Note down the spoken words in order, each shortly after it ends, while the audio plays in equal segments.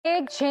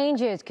Big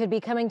changes could be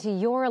coming to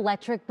your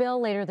electric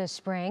bill later this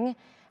spring.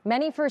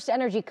 Many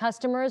FirstEnergy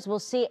customers will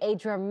see a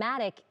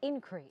dramatic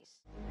increase.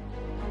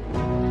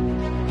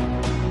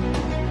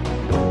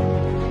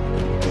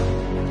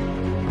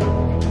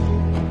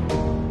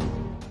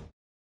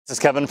 This is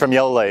Kevin from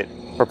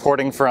YellowLite,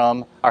 reporting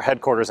from our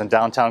headquarters in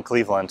downtown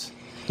Cleveland.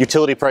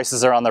 Utility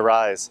prices are on the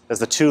rise as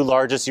the two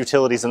largest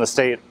utilities in the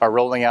state are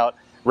rolling out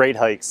rate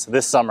hikes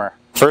this summer.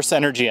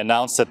 FirstEnergy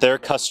announced that their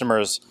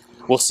customers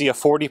will see a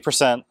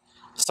 40%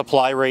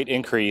 supply rate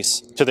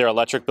increase to their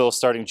electric bill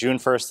starting June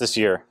 1st this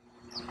year.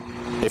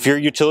 If your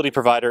utility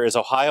provider is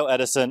Ohio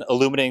Edison,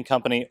 Illuminating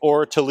Company,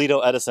 or Toledo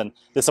Edison,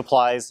 this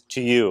applies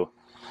to you.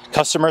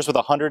 Customers with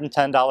a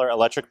 $110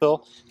 electric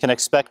bill can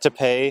expect to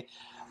pay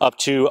up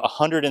to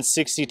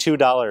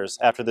 $162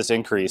 after this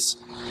increase,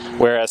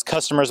 whereas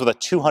customers with a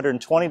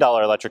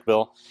 $220 electric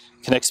bill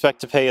can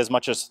expect to pay as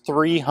much as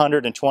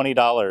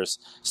 $320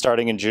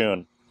 starting in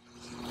June.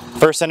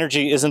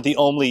 FirstEnergy isn't the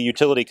only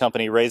utility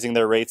company raising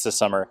their rates this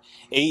summer.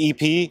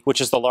 AEP, which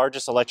is the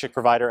largest electric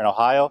provider in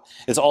Ohio,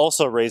 is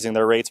also raising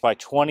their rates by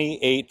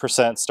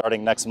 28%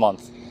 starting next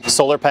month.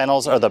 Solar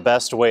panels are the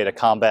best way to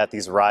combat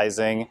these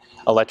rising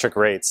electric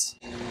rates.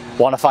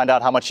 Want to find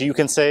out how much you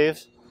can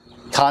save?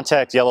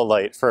 Contact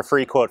YellowLite for a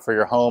free quote for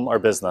your home or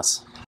business.